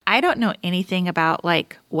I don't know anything about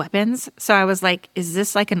like weapons. So I was like, is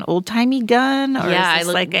this like an old timey gun? Or is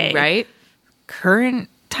this like a current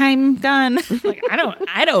time gun? Like,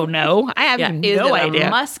 I don't know. I have no idea. A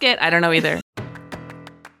musket? I don't know either.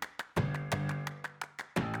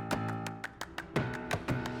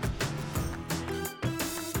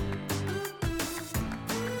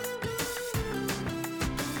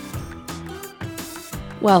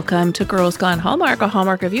 Welcome to Girls Gone Hallmark, a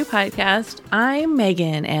Hallmark review podcast. I'm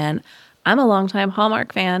Megan, and I'm a longtime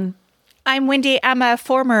Hallmark fan. I'm Wendy. I'm a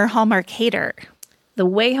former Hallmark hater. The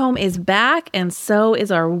Way Home is back, and so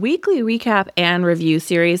is our weekly recap and review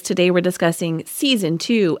series. Today we're discussing Season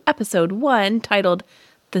 2, Episode 1, titled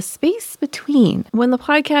The Space Between. When the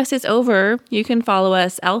podcast is over, you can follow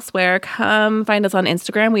us elsewhere. Come find us on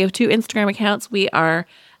Instagram. We have 2 Instagram accounts. We are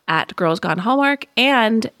at Girls Gone Hallmark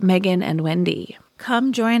and Megan and Wendy.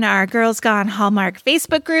 Come join our Girls Gone Hallmark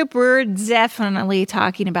Facebook group. We're definitely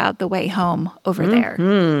talking about The Way Home over there.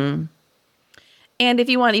 And if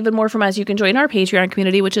you want even more from us, you can join our Patreon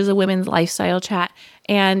community, which is a women's lifestyle chat.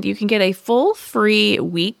 And you can get a full free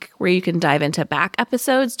week where you can dive into back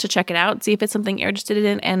episodes to check it out, see if it's something you're interested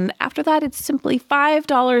in. And after that, it's simply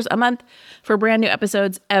 $5 a month for brand new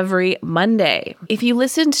episodes every Monday. If you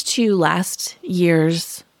listened to last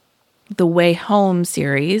year's The Way Home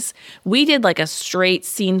series, we did like a straight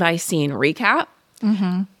scene by scene recap.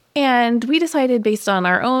 And we decided, based on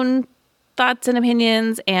our own thoughts and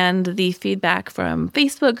opinions and the feedback from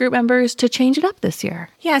Facebook group members, to change it up this year.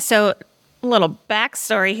 Yeah, so a little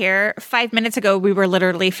backstory here. 5 minutes ago, we were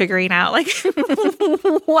literally figuring out like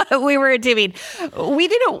what we were doing.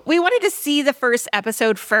 We wanted to see the first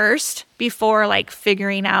episode first before like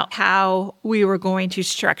figuring out how we were going to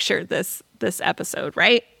structure this episode,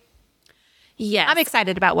 right? Yes. I'm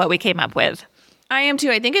excited about what we came up with. I am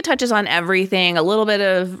too. I think it touches on everything, a little bit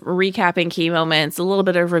of recapping key moments, a little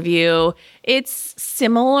bit of review. It's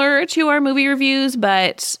similar to our movie reviews,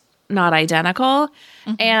 but not identical.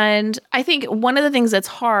 And I think one of the things that's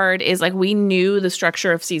hard is like we knew the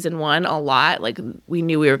structure of season 1 a lot. Like we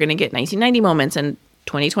knew we were going to get 1990 moments and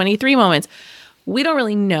 2023 moments. We don't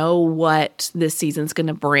really know what this season's going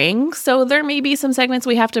to bring. So there may be some segments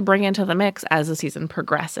we have to bring into the mix as the season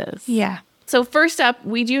progresses. Yeah. So first up,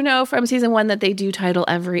 we do know from season 1 that they do title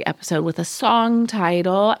every episode with a song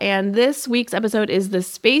title. And this week's episode is The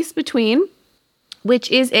Space Between,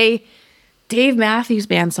 which is a Dave Matthews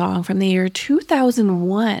Band song from the year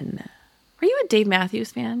 2001. Are you a Dave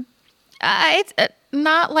Matthews fan? It's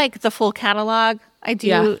not like the full catalog. I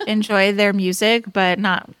do enjoy their music, but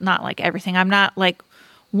not like everything. I'm not like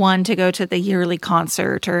one to go to the yearly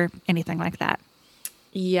concert or anything like that.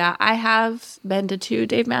 Yeah, I have been to 2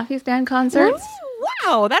 Dave Matthews Band concerts. Ooh,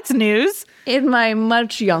 wow, that's news. In my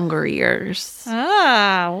much younger years.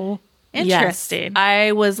 Oh, interesting. Yes,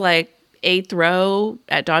 I was like 8th row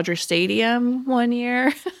at Dodger Stadium one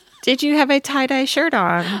year. Did you have a tie-dye shirt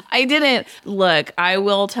on? I didn't. Look, I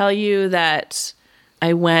will tell you that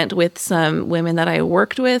I went with some women that I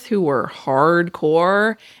worked with who were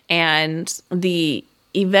hardcore, and the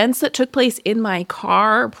events that took place in my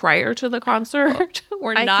car prior to the concert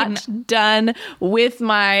were not done with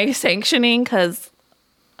my sanctioning because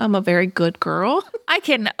I'm a very good girl. I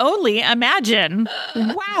can only imagine.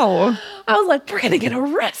 Wow. I was like, we're going to get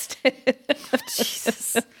arrested.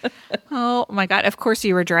 Jesus. Oh my God. Of course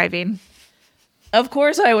you were driving. Of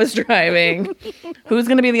course I was driving. Who's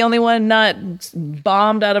going to be the only one not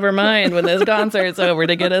bombed out of her mind when this concert's over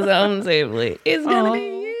to get us home safely? It's going to be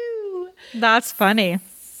you. That's funny.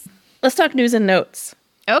 Let's talk news and notes.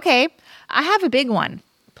 Okay. I have a big one.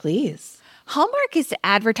 Please. Hallmark is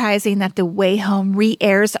advertising that The Way Home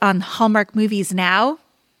re-airs on Hallmark Movies Now,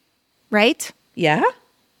 right? Yeah?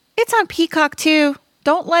 It's on Peacock too.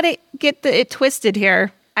 Don't let it get it twisted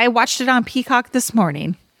here. I watched it on Peacock this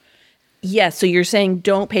morning. Yes, so you're saying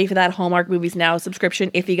don't pay for that Hallmark Movies Now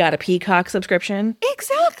subscription if you got a Peacock subscription?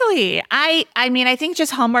 Exactly. I mean, I think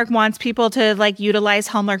just Hallmark wants people to like utilize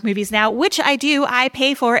Hallmark Movies Now, which I do. I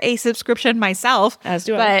pay for a subscription myself. As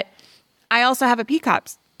do I. But I also have a Peacock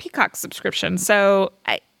subscription. So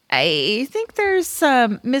I think there's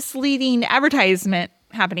some misleading advertisement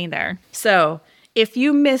happening there. So if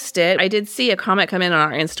you missed it, I did see a comment come in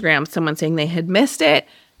on our Instagram, someone saying they had missed it.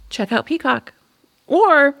 Check out Peacock.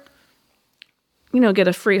 Or get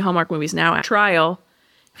a free Hallmark Movies Now trial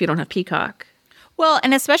if you don't have Peacock. Well,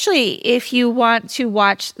 and especially if you want to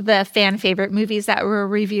watch the fan favorite movies that we're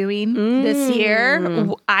reviewing this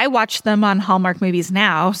year, I watch them on Hallmark Movies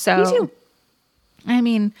Now. So, me too. I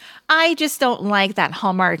mean, I just don't like that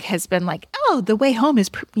Hallmark has been like, oh, The Way Home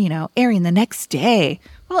is, airing the next day.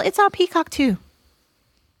 Well, it's on Peacock too.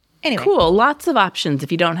 Anyway. Cool. Lots of options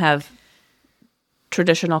if you don't have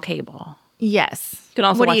traditional cable. Yes. You can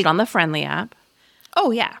also watch it on the Friendly app.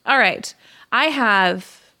 Oh, yeah. All right. I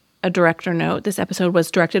have a director note. This episode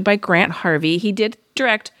was directed by Grant Harvey. He did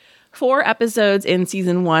direct 4 episodes in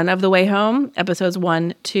season 1 of The Way Home, episodes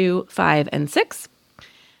 1, 2, 5, and 6.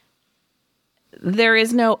 There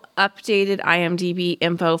is no updated IMDb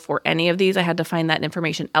info for any of these. I had to find that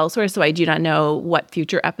information elsewhere, so I do not know what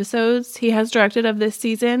future episodes he has directed of this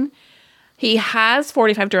season. He has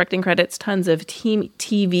 45 directing credits, tons of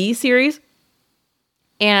TV series,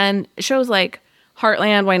 and shows like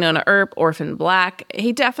Heartland, Winona Earp, Orphan Black.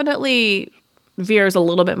 He definitely veers a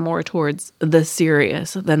little bit more towards the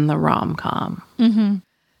serious than the rom-com. Mm-hmm.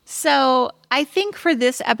 So I think for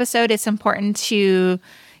this episode, it's important to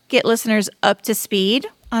get listeners up to speed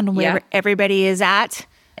on where everybody is at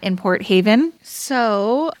in Port Haven.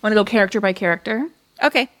 So want to go character by character?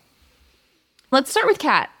 Okay. Let's start with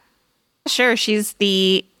Kat. Sure. She's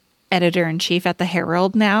the editor-in-chief at the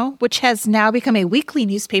Herald now, which has now become a weekly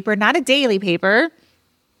newspaper, not a daily paper.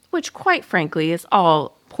 Which, quite frankly, is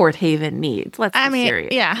all Port Haven needs. Let's be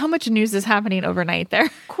serious. Yeah. How much news is happening overnight there?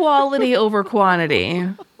 Quality over quantity.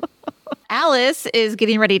 Alice is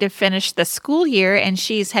getting ready to finish the school year, and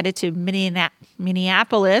she's headed to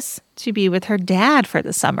Minneapolis to be with her dad for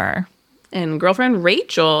the summer. And girlfriend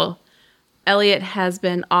Rachel, Elliot has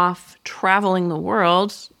been off traveling the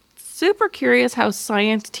world. Super curious how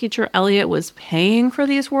science teacher Elliot was paying for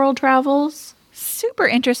these world travels. Super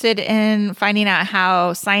interested in finding out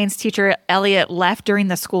how science teacher Elliot left during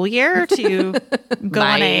the school year to go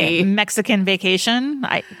on a Mexican vacation.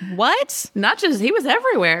 What? Not just, he was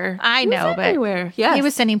everywhere. I know, but everywhere. Yes. He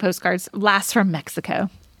was sending postcards, last from Mexico.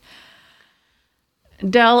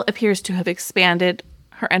 Dell appears to have expanded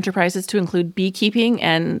her enterprises to include beekeeping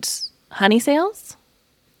and honey sales.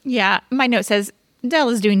 Yeah, my note says Dell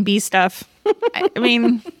is doing bee stuff. I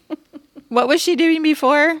mean, what was she doing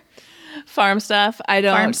before? Farm stuff.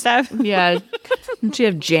 Farm stuff? Yeah. Didn't she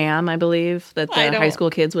have jam, I believe, that the high school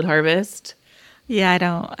kids would harvest? Yeah, I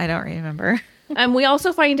don't remember. We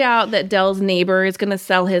also find out that Dell's neighbor is going to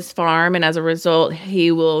sell his farm, and as a result,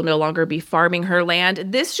 he will no longer be farming her land.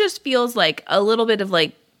 This just feels like a little bit of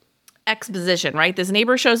like exposition, right? This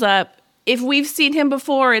neighbor shows up. If we've seen him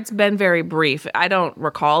before, it's been very brief. I don't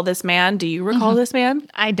recall this man. Do you recall this man?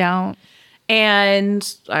 I don't.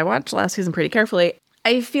 And I watched last season pretty carefully.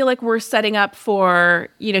 I feel like we're setting up for,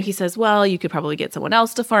 he says, well, you could probably get someone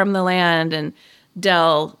else to farm the land. And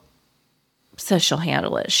Dell says she'll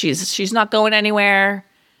handle it. She's not going anywhere.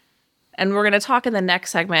 And we're going to talk in the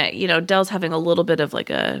next segment. Dell's having a little bit of like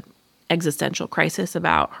a existential crisis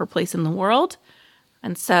about her place in the world.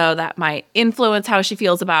 And so that might influence how she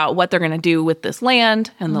feels about what they're going to do with this land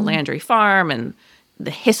and the Landry farm and the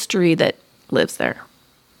history that lives there.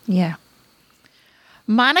 Yeah.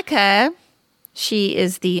 Monica, she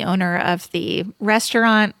is the owner of the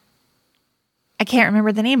restaurant. I can't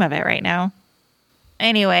remember the name of it right now.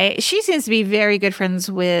 Anyway, she seems to be very good friends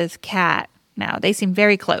with Kat now. They seem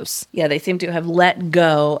very close. Yeah, they seem to have let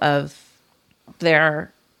go of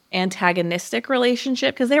their antagonistic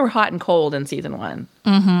relationship because they were hot and cold in season 1.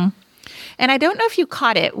 Mm-hmm. And I don't know if you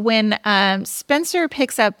caught it. When Spencer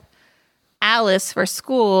picks up Alice for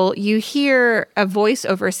school, you hear a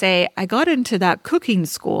voiceover say, I got into that cooking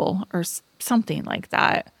school or something like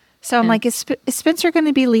that. So I'm like, is Spencer going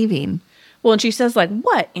to be leaving? Well, and she says like,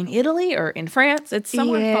 what, in Italy or in France? It's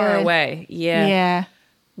somewhere far away. Yeah. Yeah.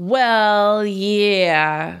 Well,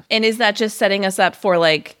 yeah. And is that just setting us up for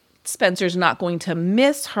like, Spencer's not going to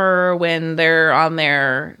miss her when they're on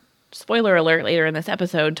their, spoiler alert later in this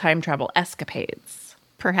episode, time travel escapades?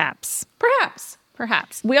 Perhaps.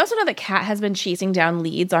 We also know that Kat has been chasing down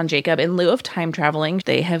leads on Jacob in lieu of time traveling.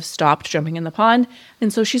 They have stopped jumping in the pond.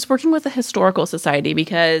 And so she's working with the Historical Society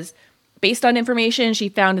because based on information she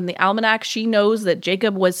found in the almanac, she knows that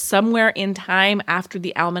Jacob was somewhere in time after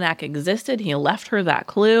the almanac existed. He left her that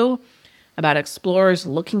clue about explorers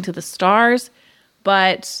looking to the stars.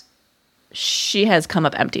 But she has come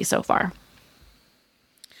up empty so far.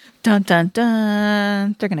 Dun, dun,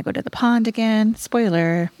 dun. They're going to go to the pond again.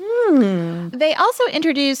 Spoiler. They also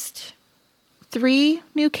introduced 3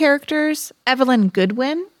 new characters. Evelyn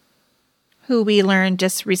Goodwin, who we learned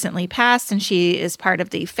just recently passed, and she is part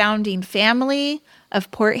of the founding family of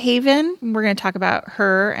Port Haven. We're going to talk about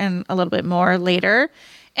her and a little bit more later.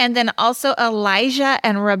 And then also Elijah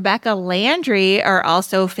and Rebecca Landry are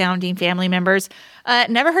also founding family members.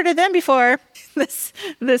 Never heard of them before this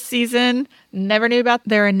season. Never knew about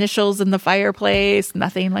their initials in the fireplace.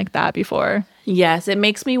 Nothing like that before. Yes, it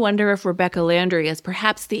makes me wonder if Rebecca Landry is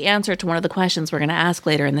perhaps the answer to one of the questions we're going to ask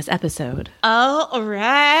later in this episode. All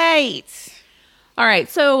right. All right,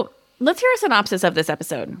 so let's hear a synopsis of this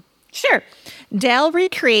episode. Sure. Dell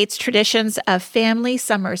recreates traditions of family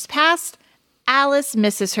summers past. Alice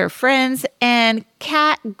misses her friends, and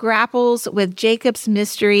Kat grapples with Jacob's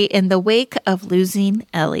mystery in the wake of losing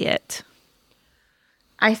Elliot.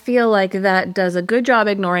 I feel like that does a good job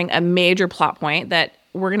ignoring a major plot point that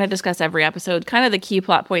we're going to discuss every episode, kind of the key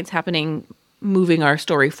plot points happening, moving our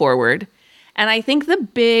story forward. And I think the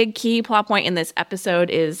big key plot point in this episode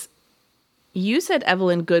is, you said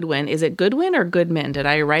Evelyn Goodwin. Is it Goodwin or Goodman? Did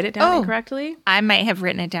I write it down incorrectly? I might have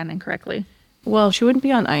written it down incorrectly. Well, she wouldn't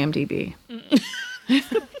be on IMDb.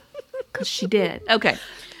 Because she did. Okay.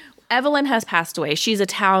 Evelyn has passed away. She's a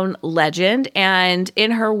town legend. And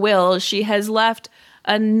in her will, she has left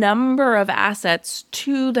a number of assets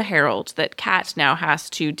to the Herald that Kat now has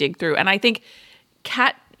to dig through. And I think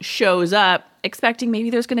Kat shows up expecting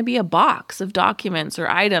maybe there's going to be a box of documents or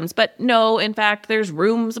items. But no, in fact, there's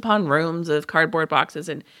rooms upon rooms of cardboard boxes.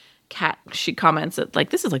 And Kat, she comments that,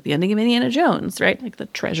 like, this is like the ending of Indiana Jones, right? Like the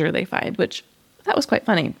treasure they find, which that was quite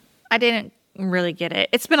funny. I didn't really get it.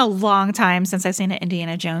 It's been a long time since I've seen an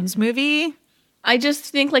Indiana Jones movie. I just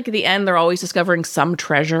think, like, at the end, they're always discovering some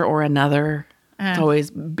treasure or another. It's always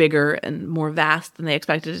bigger and more vast than they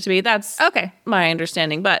expected it to be. That's okay, my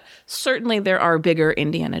understanding. But certainly there are bigger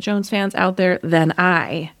Indiana Jones fans out there than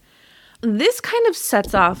I. This kind of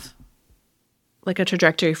sets off like a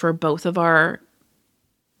trajectory for both of our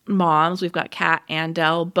moms. We've got Kat and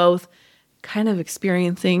Dell, both kind of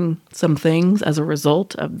experiencing some things as a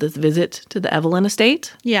result of this visit to the Evelyn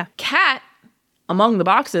estate. Yeah. Kat, among the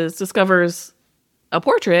boxes, discovers a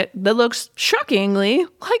portrait that looks shockingly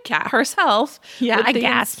like Kat herself. Yeah, I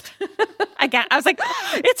gasped. I was like,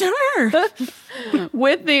 it's her.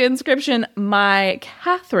 With the inscription, "My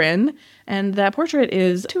Catherine." And that portrait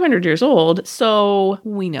is 200 years old. So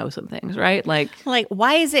we know some things, right? Like,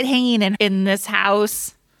 why is it hanging in this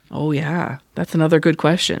house? Oh, yeah. That's another good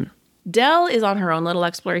question. Dell is on her own little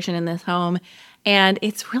exploration in this home. And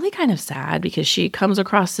it's really kind of sad because she comes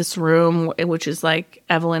across this room, which is like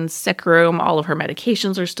Evelyn's sick room. All of her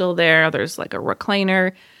medications are still there. There's like a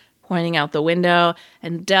recliner pointing out the window.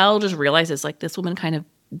 And Dell just realizes, like, this woman kind of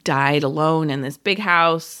died alone in this big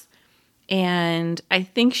house. And I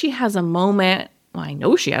think she has a moment. Well, I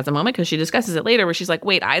know she has a moment because she discusses it later where she's like,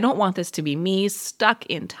 wait, I don't want this to be me stuck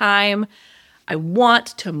in time. I want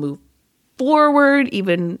to move forward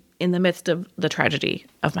even in the midst of the tragedy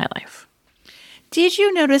of my life. Did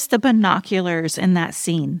you notice the binoculars in that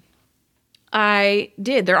scene? I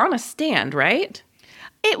did. They're on a stand, right?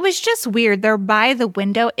 It was just weird. They're by the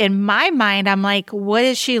window. In my mind, I'm like, what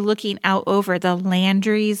is she looking out over? The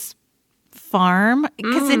Landry's farm?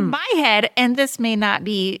 Because in my head, and this may not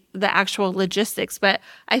be the actual logistics, but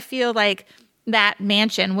I feel like that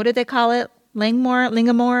mansion, what did they call it?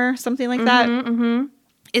 Lingamore, something like that,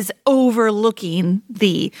 is overlooking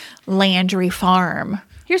the Landry farm.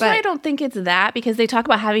 Here's why I don't think it's that, because they talk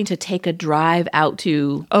about having to take a drive out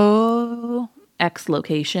to X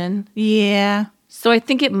location. Yeah. So I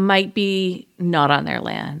think it might be not on their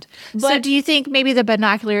land. But so do you think maybe the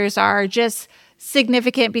binoculars are just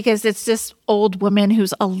significant because it's this old woman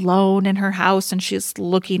who's alone in her house and she's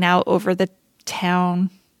looking out over the town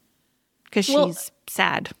because she's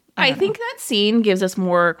sad? I think that scene gives us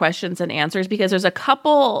more questions than answers because there's a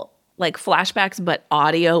couple like flashbacks, but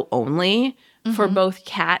audio only for both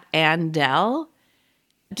Kat and Dell.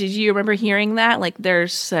 Did you remember hearing that? Like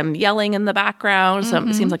there's some yelling in the background.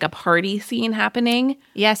 It seems like a party scene happening.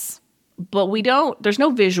 Yes. But there's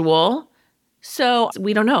no visual. So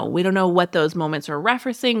we don't know. We don't know what those moments are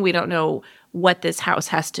referencing. We don't know what this house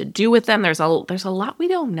has to do with them. There's a lot we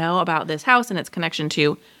don't know about this house and its connection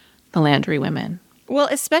to the Landry women. Well,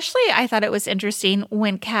 especially I thought it was interesting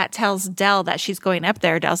when Kat tells Dell that she's going up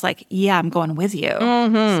there. Dell's like, yeah, I'm going with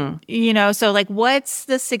you. You know, so like, what's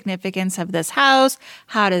the significance of this house?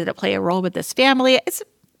 How did it play a role with this family?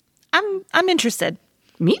 I'm interested.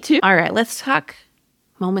 Me too. All right, let's talk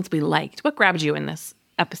moments we liked. What grabbed you in this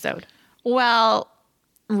episode? Well,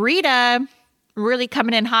 Rita really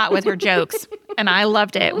coming in hot with her jokes, and I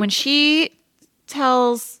loved it. When she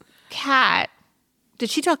tells Kat, did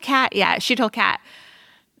she tell Kat? Yeah, she told Kat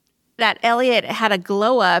that Elliot had a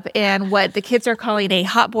glow up in what the kids are calling a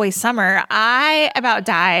hot boy summer. I about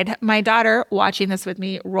died. My daughter, watching this with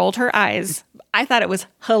me, rolled her eyes. I thought it was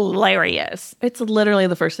hilarious. It's literally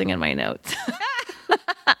the first thing in my notes.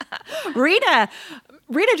 Rita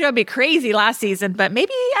drove me crazy last season, but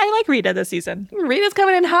maybe I like Rita this season. Rita's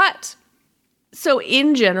coming in hot. So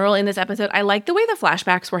in general, in this episode, I like the way the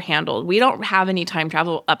flashbacks were handled. We don't have any time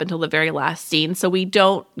travel up until the very last scene, so we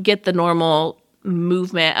don't get the normal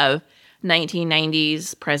movement of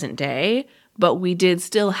 1990s present day, but we did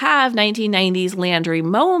still have 1990s Landry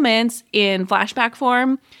moments in flashback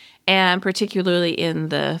form, and particularly in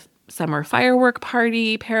the summer firework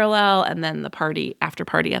party parallel and then the party after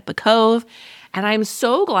party at the Cove. And I'm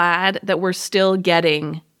so glad that we're still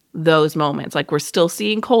getting those moments. Like, we're still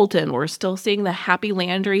seeing Colton. We're still seeing the happy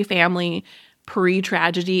Landry family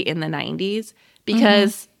pre-tragedy in the 90s,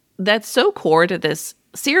 because that's so core to this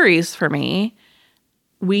series for me.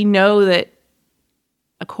 We know that,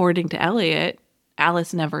 according to Elliot,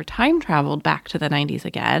 Alice never time traveled back to the 90s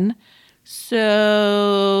again.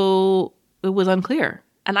 So it was unclear.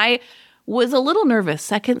 And I was a little nervous.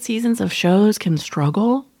 Second seasons of shows can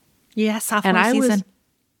struggle. Yeah, sophomore and I season. was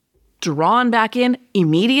drawn back in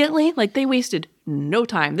immediately. Like, they wasted no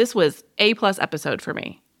time. This was A+ episode for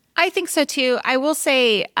me. I think so too. I will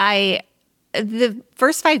say the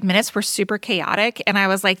first 5 minutes were super chaotic, and I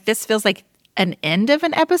was like, this feels like an end of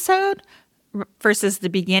an episode versus the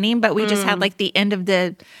beginning, but we just had like the end of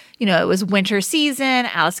the, it was winter season.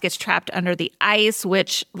 Alice gets trapped under the ice,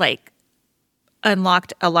 which like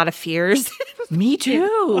unlocked a lot of fears. Me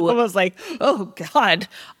too. I was like, oh God,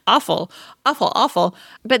 awful, awful, awful.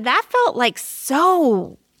 But that felt like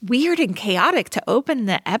so weird and chaotic to open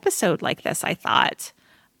the episode like this, I thought.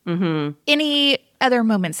 Any other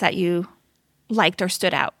moments that you liked or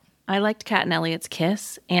stood out? I liked Kat and Elliot's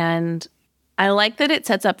kiss, and I like that it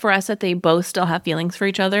sets up for us that they both still have feelings for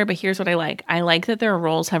each other. But here's what I like. I like that their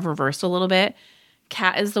roles have reversed a little bit.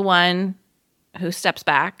 Kat is the one who steps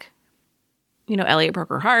back. Elliot broke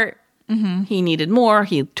her heart. He needed more.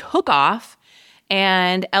 He took off.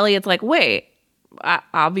 And Elliot's like, wait,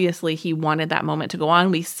 obviously he wanted that moment to go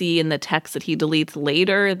on. We see in the text that he deletes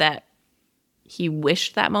later that he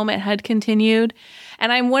wished that moment had continued.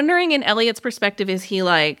 And I'm wondering, in Elliot's perspective, is he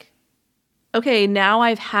like, okay, now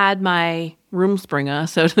I've had my Rumspringa,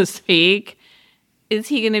 so to speak. Is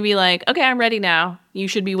he going to be like, okay, I'm ready now. You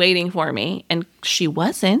should be waiting for me. And she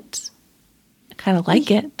wasn't. I kind of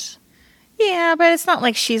like it. Yeah, but it's not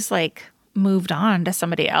like she's like moved on to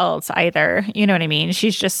somebody else either. You know what I mean?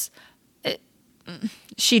 She's just,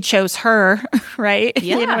 she chose her, right?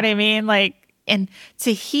 Yeah. You know what I mean? Like, and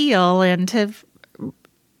to heal and to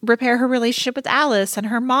repair her relationship with Alice and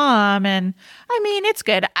her mom. And I mean, it's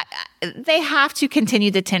good. They have to continue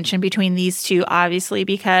the tension between these two, obviously,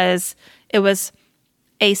 because it was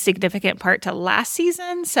a significant part to last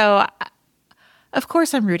season. So of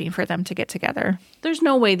course I'm rooting for them to get together. There's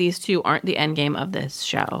no way these two aren't the end game of this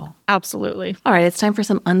show. Absolutely. All right, it's time for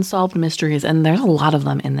some unsolved mysteries, and there's a lot of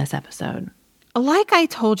them in this episode. Like I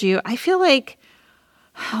told you, I feel like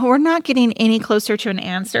we're not getting any closer to an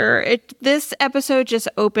answer. This episode just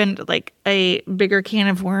opened like a bigger can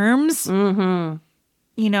of worms.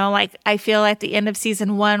 Like I feel at the end of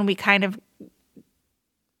season 1, we kind of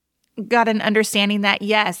got an understanding that,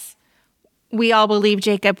 yes, we all believe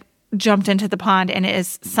Jacob jumped into the pond and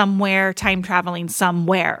is somewhere time traveling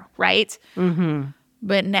somewhere, right?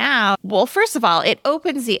 But now, well, first of all, it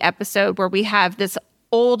opens the episode where we have this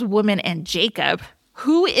old woman and Jacob.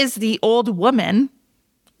 Who is the old woman?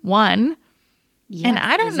 One. Yes, and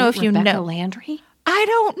I don't know if you know. Landry? I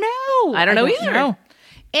don't know. I don't know either.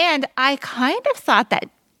 And I kind of thought that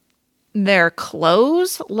their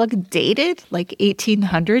clothes look dated, like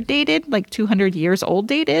 1800 dated, like 200 years old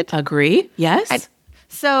dated. Agree. Yes.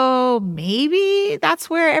 So maybe that's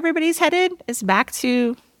where everybody's headed, is back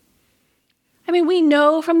to... I mean, we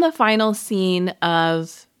know from the final scene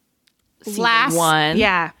of season 1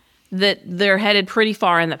 that they're headed pretty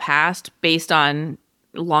far in the past based on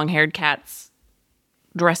long-haired Kat's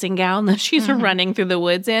dressing gown that she's running through the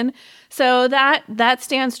woods in. So that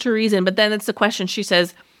stands to reason. But then it's the question, she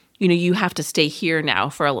says, you have to stay here now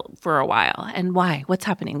for a while. And why? What's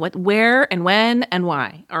happening? Where and when and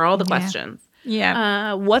why are all the questions.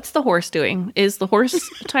 Yeah. What's the horse doing? Is the horse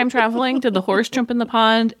time traveling? Did the horse jump in the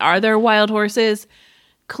pond? Are there wild horses?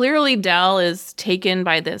 Clearly, Dell is taken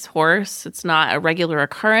by this horse. It's not a regular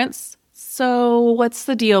occurrence. So what's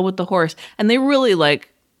the deal with the horse? And they really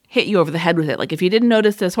hit you over the head with it. Like, if you didn't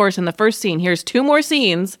notice this horse in the first scene, here's 2 more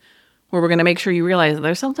scenes where we're going to make sure you realize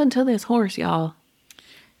there's something to this horse, y'all.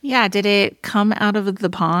 Yeah, did it come out of the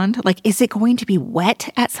pond? Like, is it going to be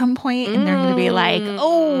wet at some point? And they're going to be like,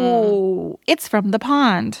 oh, it's from the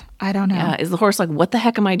pond. I don't know. Yeah, is the horse like, what the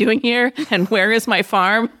heck am I doing here? And where is my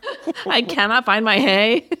farm? I cannot find my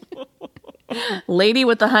hay. Lady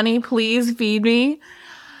with the honey, please feed me.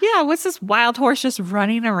 Yeah, what's this wild horse just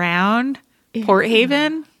running around? Port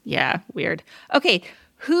Haven? Yeah, weird. Okay,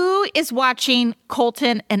 Who is watching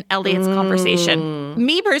Colton and Elliot's conversation?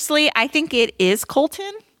 Me personally, I think it is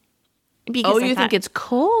Colton. Because you think it's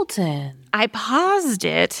Colton? I paused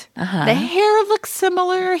it. The hair looks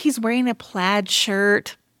similar. He's wearing a plaid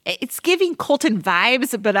shirt. It's giving Colton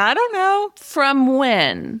vibes, but I don't know. From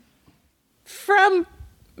when? From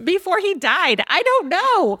before he died. I don't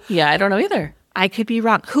know. Yeah, I don't know either. I could be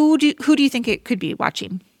wrong. Who do you think it could be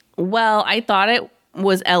watching? Well, I thought it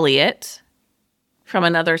was Elliot from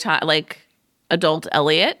another time, like adult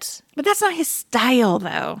Elliot. But that's not his style,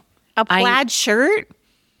 though. A plaid shirt?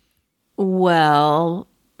 Well,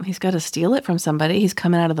 he's got to steal it from somebody. He's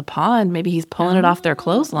coming out of the pond. Maybe he's pulling it off their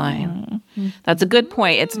clothesline. That's a good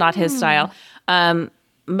point. It's not his style.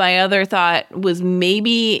 My other thought was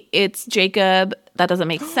maybe it's Jacob. That doesn't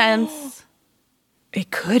make sense.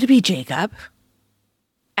 It could be Jacob.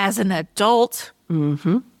 As an adult.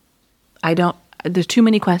 There's too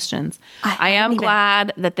many questions. I am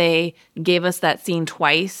glad that they gave us that scene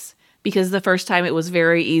twice, because the first time it was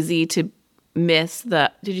very easy to miss did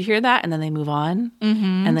you hear that? And then they move on.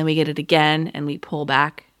 And then we get it again and we pull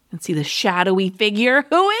back and see the shadowy figure.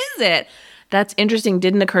 Who is it? That's interesting.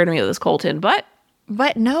 Didn't occur to me it was Colton, but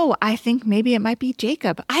no, I think maybe it might be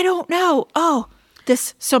Jacob. I don't know. Oh,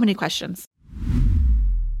 so many questions.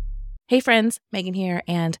 Hey friends, Megan here,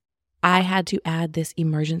 and I had to add this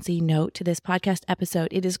emergency note to this podcast episode.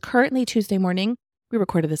 It is currently Tuesday morning. We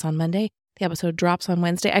recorded this on Monday. The episode drops on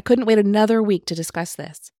Wednesday. I couldn't wait another week to discuss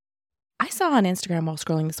this. I saw on Instagram while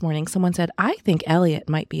scrolling this morning, someone said, I think Elliot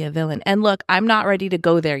might be a villain. And look, I'm not ready to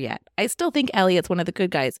go there yet. I still think Elliot's one of the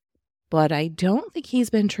good guys, but I don't think he's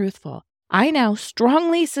been truthful. I now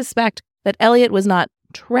strongly suspect that Elliot was not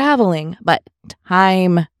traveling, but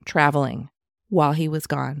time traveling while he was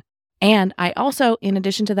gone. And I also, in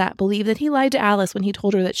addition to that, believe that he lied to Alice when he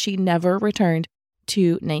told her that she never returned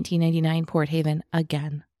to 1999 Port Haven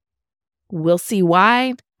again. We'll see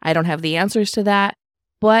why. I don't have the answers to that,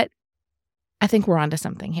 but I think we're onto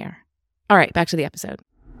something here. All right, back to the episode.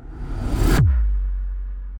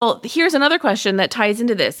 Well, here's another question that ties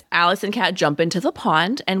into this. Alice and Kat jump into the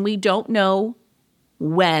pond, and we don't know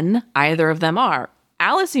when either of them are.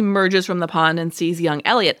 Alice emerges from the pond and sees young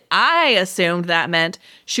Elliot. I assumed that meant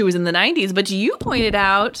she was in the 90s, but you pointed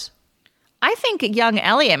out... I think young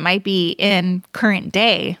Elliot might be in current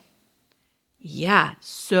day. Yeah,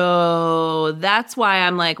 so that's why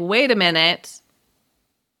I'm like, wait a minute.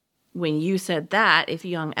 When you said that, if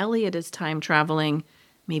young Elliot is time traveling,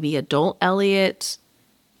 maybe adult Elliot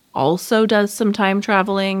also does some time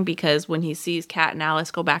traveling, because when he sees Kat and Alice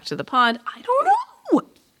go back to the pond, I don't know.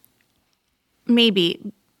 Maybe.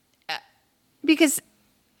 Because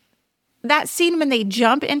that scene when they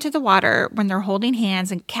jump into the water, when they're holding hands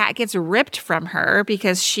and Kat gets ripped from her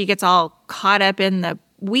because she gets all caught up in the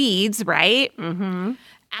weeds, right?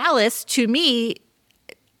 Alice, to me,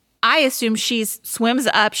 I assume she swims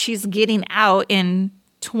up, she's getting out in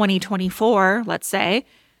 2024, let's say,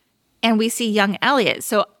 and we see young Elliot.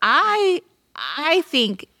 So I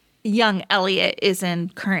think young Elliot is in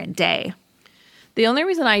current day. The only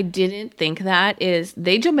reason I didn't think that is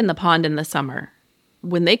they jump in the pond in the summer.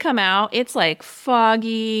 When they come out, it's like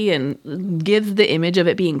foggy and gives the image of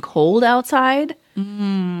it being cold outside.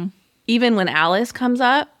 Even when Alice comes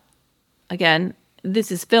up, again,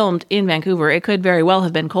 this is filmed in Vancouver. It could very well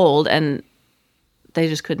have been cold, and they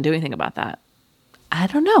just couldn't do anything about that. I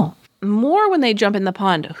don't know. More when they jump in the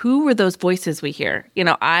pond, who were those voices we hear? You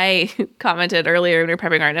know, I commented earlier when we were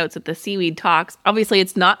prepping our notes that the seaweed talks. Obviously,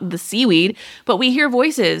 it's not the seaweed, but we hear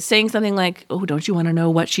voices saying something like, oh, don't you want to know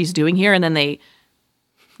what she's doing here? And then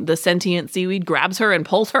the sentient seaweed grabs her and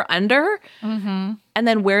pulls her under. And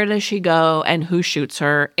then where does she go and who shoots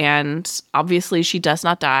her? And obviously, she does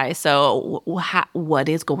not die. So what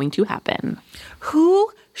is going to happen?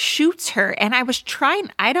 Who shoots her? And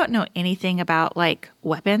I don't know anything about like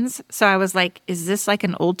weapons. So I was like, is this like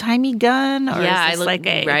an old timey gun? Or is this like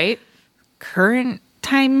a current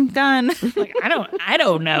time gun? Like, I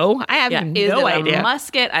don't know. I have no idea. A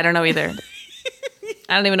musket? I don't know either.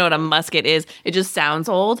 I don't even know what a musket is. It just sounds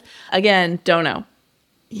old. Again, don't know.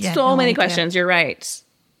 Yeah, so many questions. You're right.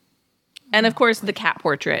 And of course, the cat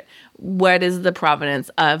portrait. What is the provenance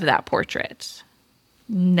of that portrait?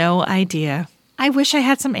 No idea. I wish I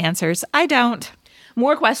had some answers. I don't.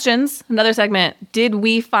 More questions. Another segment. Did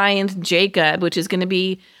we find Jacob? Which is going to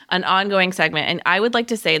be an ongoing segment. And I would like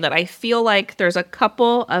to say that I feel like there's a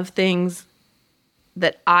couple of things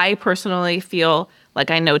that I personally feel like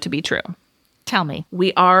I know to be true. Tell me.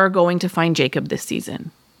 We are going to find Jacob this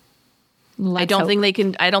season. I don't think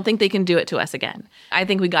they can do it to us again. I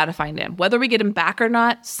think we got to find him. Whether we get him back or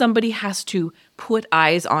not, somebody has to put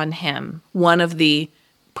eyes on him. One of the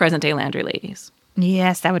present day Landry ladies.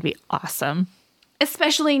 Yes, that would be awesome.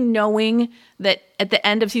 Especially knowing that at the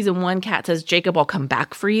end of season 1, Kat says, Jacob, I'll come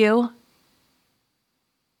back for you.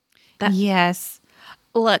 Yes.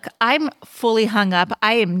 Look, I'm fully hung up.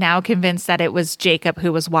 I am now convinced that it was Jacob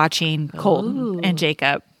who was watching Colton and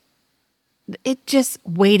Jacob. It just,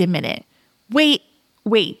 wait a minute. Wait.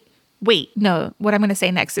 No, what I'm going to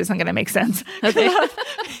say next isn't going to make sense. Okay.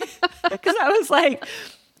 Because I was like,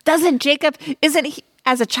 isn't he,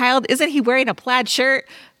 as a child, isn't he wearing a plaid shirt?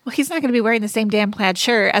 Well, he's not going to be wearing the same damn plaid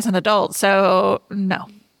shirt as an adult. So, no.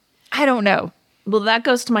 I don't know. Well, that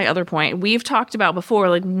goes to my other point. We've talked about before,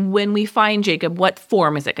 like when we find Jacob, what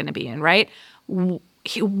form is it going to be in, right?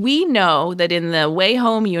 We know that in the Way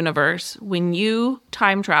Home universe, when you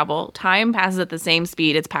time travel, time passes at the same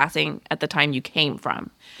speed it's passing at the time you came from.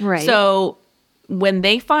 Right. So when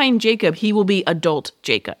they find Jacob, he will be adult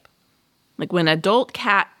Jacob. Like when adult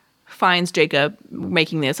Kat finds Jacob,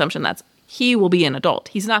 making the assumption that's he will be an adult.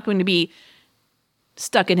 He's not going to be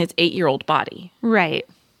stuck in his 8-year-old body. Right.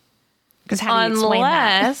 Because how do you explain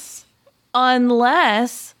that?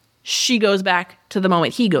 Unless she goes back to the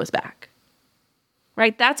moment he goes back.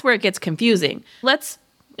 Right? That's where it gets confusing.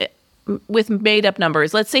 With made up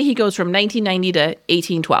numbers, let's say he goes from 1990 to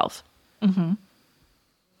 1812. Mm-hmm.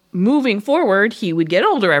 Moving forward, he would get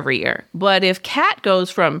older every year. But if Kat goes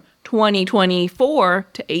from 2024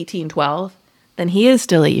 to 1812, then he is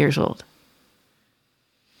still 8 years old.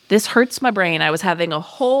 This hurts my brain. I was having a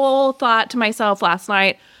whole thought to myself last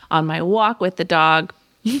night on my walk with the dog,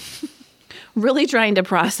 really trying to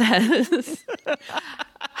process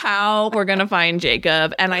how we're going to find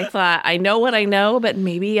Jacob. And I thought, I know what I know, but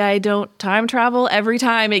maybe I don't time travel every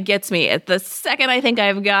time it gets me. At the second I think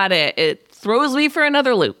I've got it, it throws me for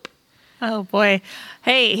another loop. Oh, boy.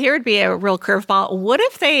 Hey, here would be a real curveball. What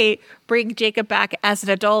if they bring Jacob back as an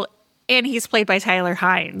adult and he's played by Tyler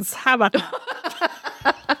Hines? How about that?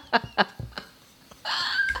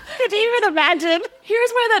 Could you even imagine?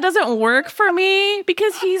 Here's why that doesn't work for me,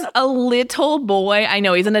 because he's a little boy. I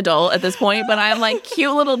know he's an adult at this point, but I'm like,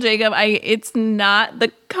 cute little Jacob. It's not,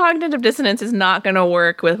 the cognitive dissonance is not going to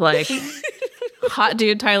work with like hot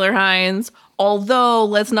dude Tyler Hines. Although,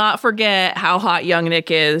 let's not forget how hot young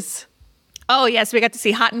Nick is. Oh, yes, we got to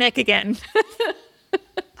see Hot Nick again.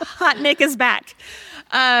 Hot Nick is back.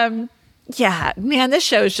 Yeah, man, this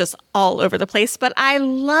show is just all over the place, but I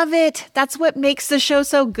love it. That's what makes the show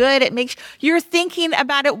so good. It makes you're thinking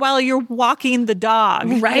about it while you're walking the dog,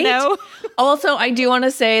 right? You know? Also, I do want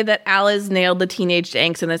to say that Alice nailed the teenage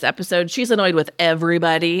angst in this episode. She's annoyed with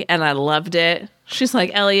everybody, and I loved it. She's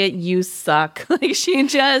like, Elliot, you suck. Like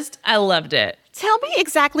I loved it. Tell me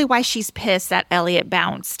exactly why she's pissed that Elliot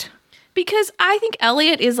bounced. Because I think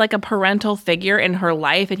Elliot is like a parental figure in her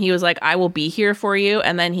life, and he was like, I will be here for you,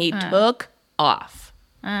 and then he took off.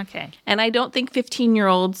 Okay. And I don't think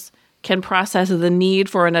 15-year-olds can process the need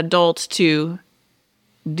for an adult to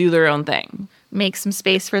do their own thing. Make some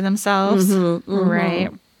space for themselves. Mm-hmm,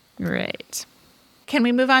 mm-hmm. Right. Can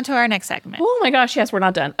we move on to our next segment? Oh my gosh, yes, we're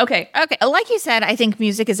not done. Okay. Like you said, I think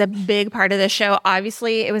music is a big part of the show.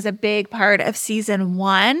 Obviously, it was a big part of season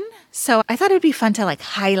 1. So I thought it would be fun to like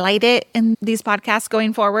highlight it in these podcasts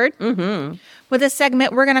going forward. Mm-hmm. With a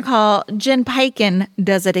segment we're going to call Jen Piken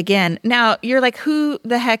Does It Again. Now, you're like, who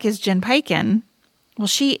the heck is Jen Piken? Well,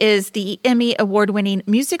 she is the Emmy award-winning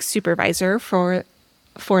music supervisor for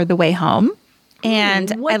The Way Home.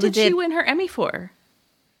 And what did she win her Emmy for?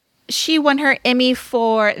 She won her Emmy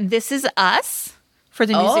for This Is Us, for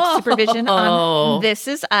the music supervision on This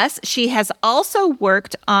Is Us. She has also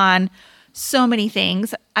worked on so many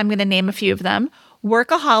things. I'm going to name a few of them.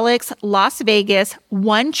 Workaholics, Las Vegas,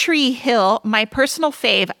 One Tree Hill, my personal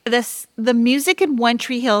fave. The music in One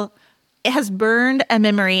Tree Hill, it has burned a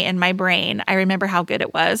memory in my brain. I remember how good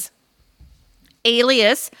it was.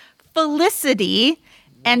 Alias, Felicity,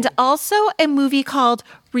 and also a movie called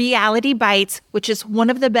Reality Bites, which is one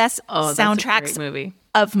of the best soundtracks movie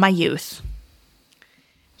of my youth.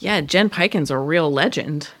 Yeah, Jen Piken's a real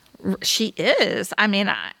legend. She is. I mean,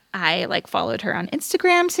 I like followed her on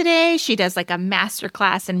Instagram today. She does like a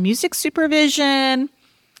masterclass in music supervision.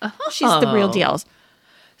 She's the real deal.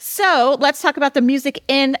 So let's talk about the music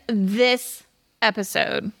in this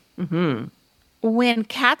episode. Mm-hmm. When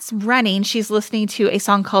Kat's running, she's listening to a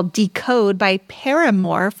song called Decode by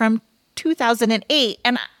Paramore from 2008.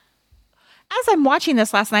 And as I'm watching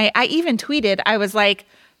this last night, I even tweeted, I was like,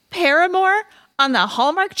 Paramore on the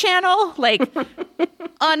Hallmark Channel? Like,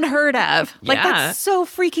 unheard of. Like, that's so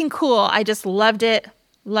freaking cool. I just loved it.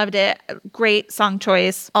 Loved it. Great song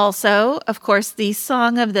choice. Also, of course, the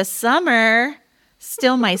song of the summer,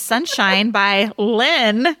 Still My Sunshine by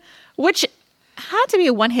Lynn, which had to be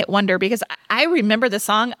a one-hit wonder because I remember the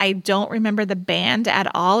song. I don't remember the band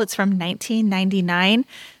at all. It's from 1999.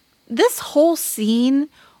 This whole scene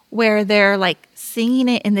where they're like singing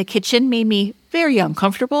it in the kitchen made me very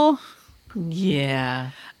uncomfortable.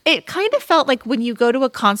 Yeah. It kind of felt like when you go to a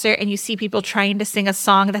concert and you see people trying to sing a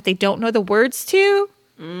song that they don't know the words to.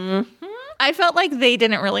 Mm-hmm. I felt like they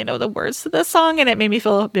didn't really know the words to this song, and it made me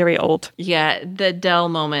feel very old. Yeah, the Dell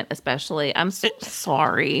moment especially. I'm so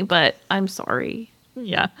sorry, but I'm sorry.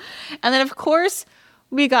 Yeah. And then, of course,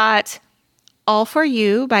 we got All For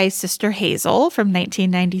You by Sister Hazel from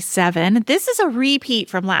 1997. This is a repeat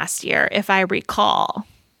from last year, if I recall.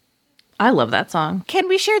 I love that song. Can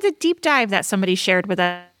we share the deep dive that somebody shared with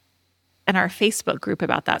us in our Facebook group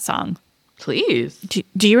about that song? Please.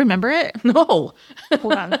 Do you remember it? No.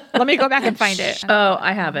 Hold on. Let me go back and find it. Oh,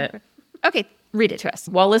 I have it. Okay, read it to us.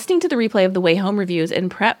 While listening to the replay of the Way Home reviews in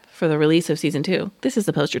prep for the release of season 2, this is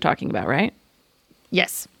the post you're talking about, right?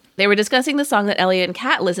 Yes. They were discussing the song that Elliot and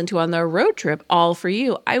Kat listened to on their road trip, All For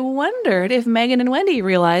You. I wondered if Megan and Wendy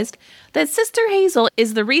realized that Sister Hazel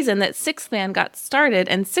is the reason that Sixth Man got started,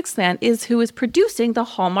 and Sixth Man is who is producing the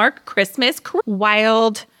Hallmark Christmas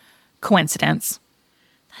Wild coincidence.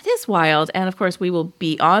 That is wild. And of course, we will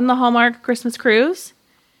be on the Hallmark Christmas cruise.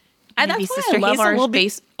 And Maybe that's Sister why I love Hazel our will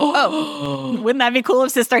face. Oh, wouldn't that be cool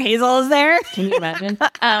if Sister Hazel is there? Can you imagine?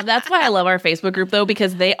 That's why I love our Facebook group, though,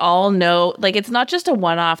 because they all know, like, it's not just a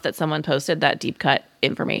one-off that someone posted that deep cut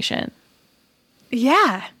information.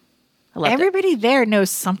 Yeah. I love Everybody there knows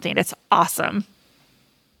something. It's awesome.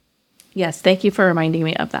 Yes, thank you for reminding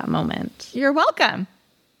me of that moment. You're welcome.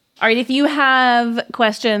 All right, if you have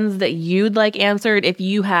questions that you'd like answered, if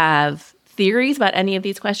you have theories about any of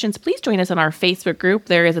these questions, please join us on our Facebook group.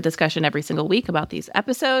 There is a discussion every single week about these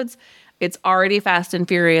episodes. It's already fast and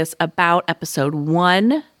furious about episode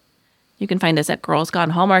 1. You can find us at Girls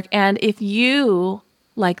Gone Hallmark. And if you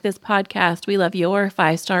like this podcast, we love your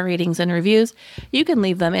 5-star ratings and reviews. You can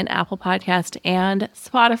leave them in Apple Podcast and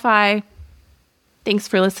Spotify. Thanks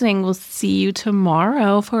for listening. We'll see you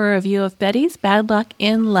tomorrow for a review of Betty's Bad Luck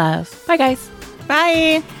in Love. Bye, guys.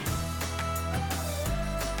 Bye.